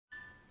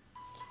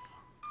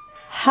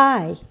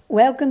Hi,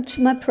 welcome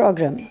to my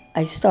program,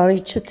 A Story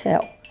to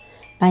Tell.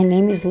 My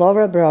name is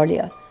Laura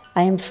Brolia.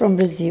 I am from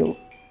Brazil.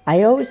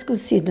 I always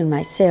consider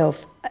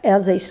myself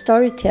as a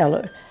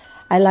storyteller.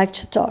 I like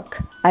to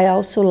talk. I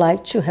also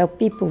like to help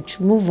people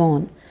to move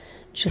on,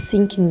 to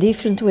think in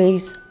different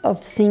ways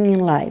of thinking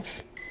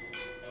life.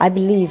 I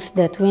believe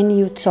that when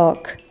you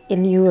talk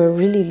and you are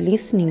really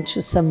listening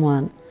to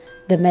someone,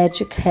 the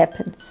magic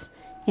happens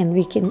and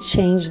we can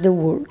change the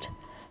world.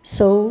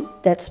 So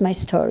that's my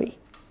story.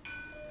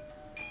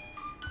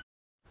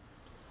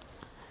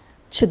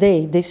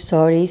 Today, the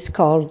story is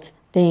called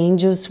The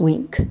Angel's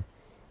Wing.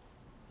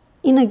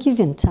 In a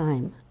given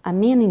time, a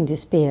man in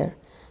despair,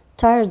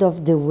 tired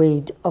of the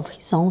weight of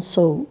his own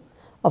soul,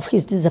 of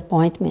his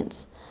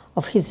disappointments,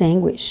 of his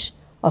anguish,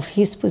 of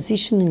his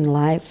position in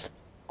life,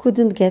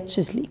 couldn't get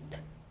to sleep.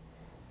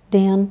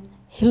 Then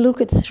he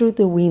looked through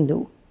the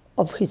window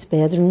of his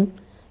bedroom,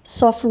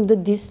 saw from the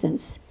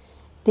distance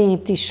the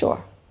empty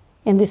shore,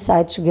 and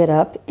decided to get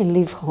up and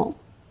leave home.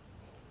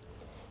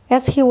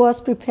 As he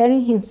was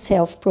preparing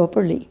himself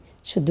properly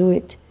to do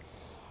it,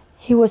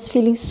 he was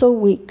feeling so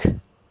weak,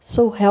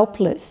 so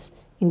helpless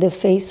in the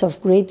face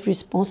of great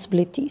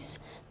responsibilities,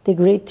 the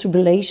great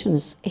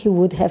tribulations he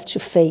would have to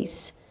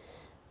face,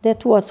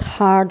 that was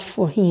hard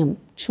for him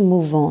to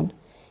move on,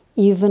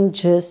 even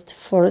just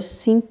for a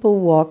simple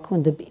walk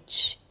on the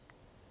beach.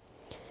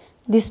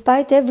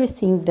 Despite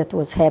everything that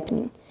was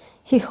happening,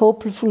 he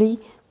hopefully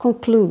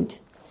concluded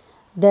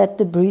that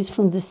the breeze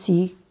from the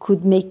sea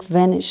could make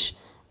vanish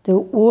the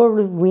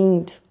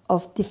whirlwind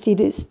of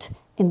defeatist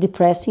and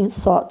depressing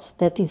thoughts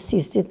that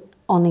insisted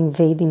on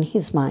invading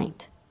his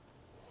mind.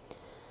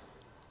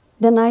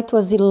 The night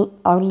was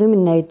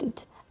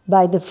illuminated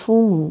by the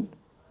full moon.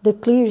 The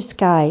clear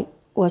sky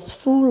was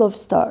full of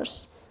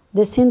stars.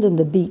 The sand on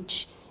the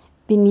beach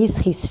beneath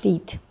his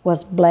feet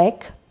was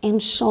black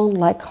and shone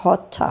like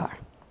hot tar.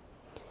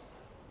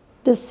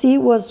 The sea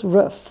was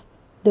rough.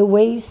 The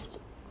waves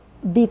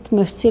beat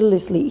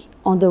mercilessly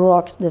on the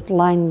rocks that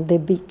lined the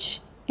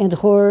beach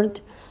and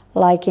roared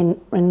like an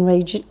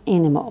enraged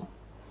animal.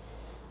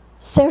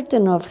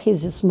 Certain of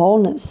his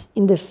smallness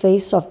in the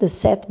face of the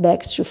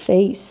setbacks to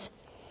face,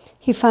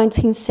 he finds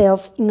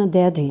himself in a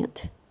dead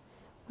end,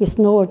 with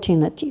no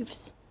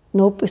alternatives,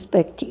 no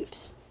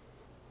perspectives,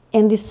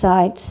 and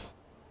decides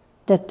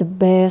that the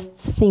best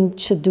thing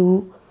to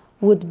do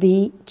would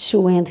be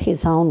to end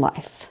his own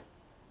life.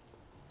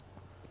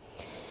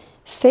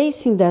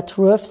 Facing that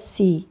rough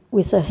sea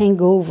with a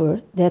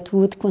hangover that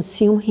would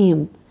consume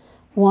him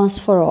once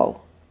for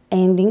all,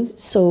 ending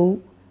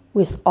so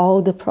with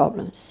all the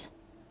problems.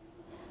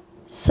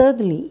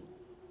 Suddenly,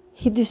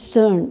 he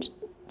discerns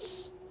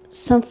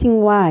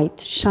something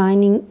white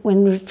shining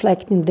when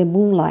reflecting the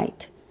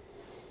moonlight.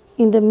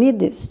 In the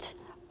midst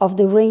of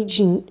the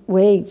raging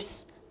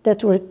waves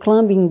that were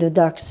clumping the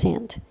dark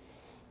sand,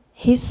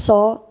 he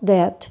saw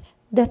that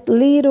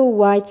little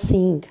white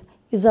thing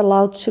is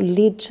allowed to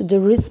lead to the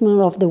rhythm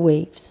of the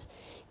waves.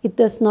 It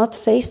does not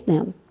face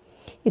them.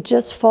 It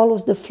just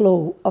follows the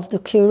flow of the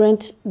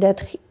current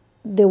that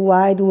the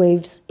wide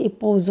waves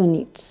impose on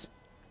it.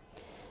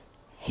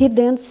 He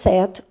then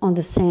sat on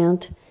the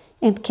sand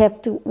and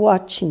kept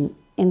watching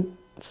and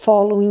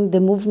following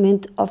the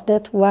movement of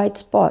that white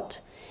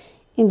spot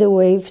in the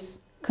waves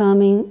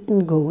coming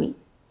and going.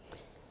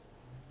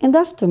 And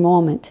after a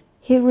moment,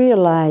 he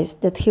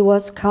realized that he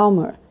was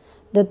calmer,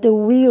 that the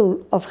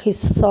wheel of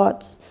his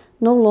thoughts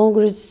no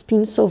longer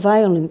spins so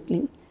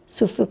violently,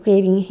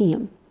 suffocating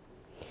him.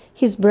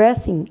 His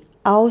breathing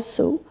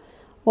also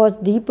was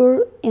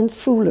deeper and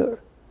fuller.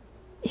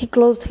 He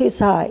closed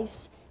his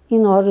eyes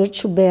in order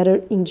to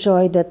better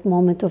enjoy that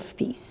moment of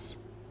peace.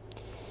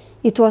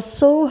 It was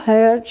so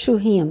rare to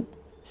him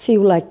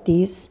feel like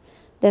this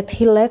that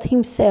he let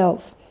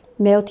himself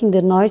melt in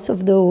the noise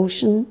of the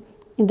ocean,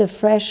 in the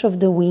fresh of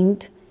the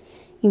wind,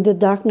 in the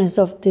darkness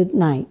of the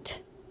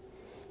night.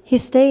 He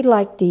stayed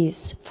like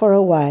this for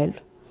a while.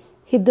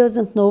 He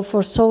doesn't know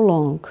for so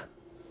long.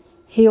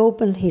 He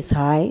opened his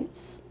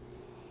eyes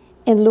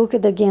and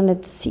looked again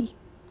at the sea,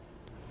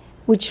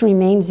 which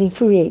remains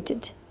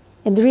infuriated,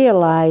 and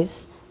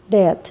realized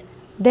that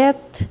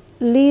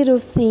little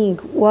thing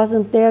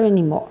wasn't there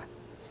anymore.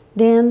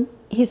 Then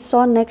he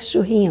saw next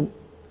to him,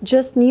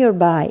 just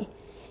nearby,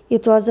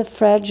 it was a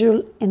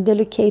fragile and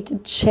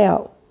delicate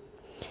shell.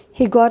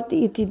 He got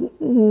it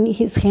in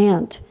his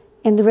hand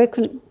and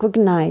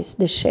recognized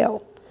the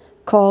shell,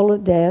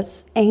 called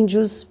as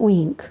angel's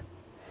wing,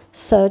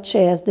 such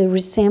as the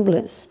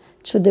resemblance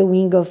to the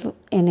wing of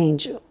an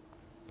angel.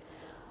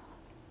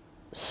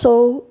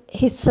 So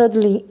he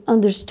suddenly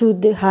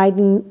understood the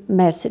hidden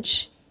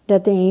message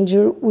that the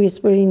angel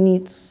whispered in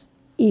its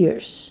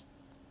ears.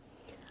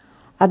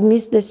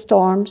 Amidst the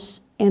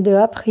storms and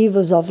the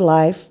upheavals of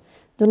life,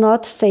 do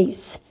not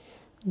face,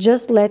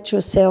 just let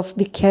yourself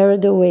be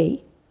carried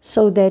away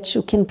so that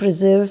you can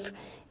preserve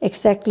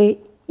exactly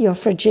your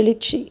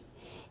fragility,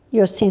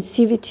 your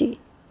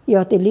sensitivity,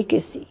 your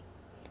delicacy.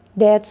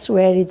 That's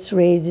where it's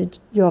raised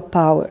your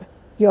power,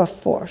 your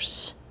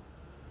force.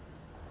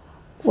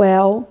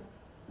 Well,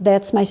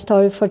 that's my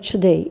story for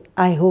today.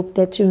 I hope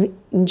that you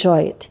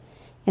enjoy it.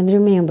 And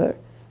remember,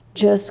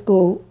 just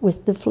go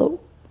with the flow.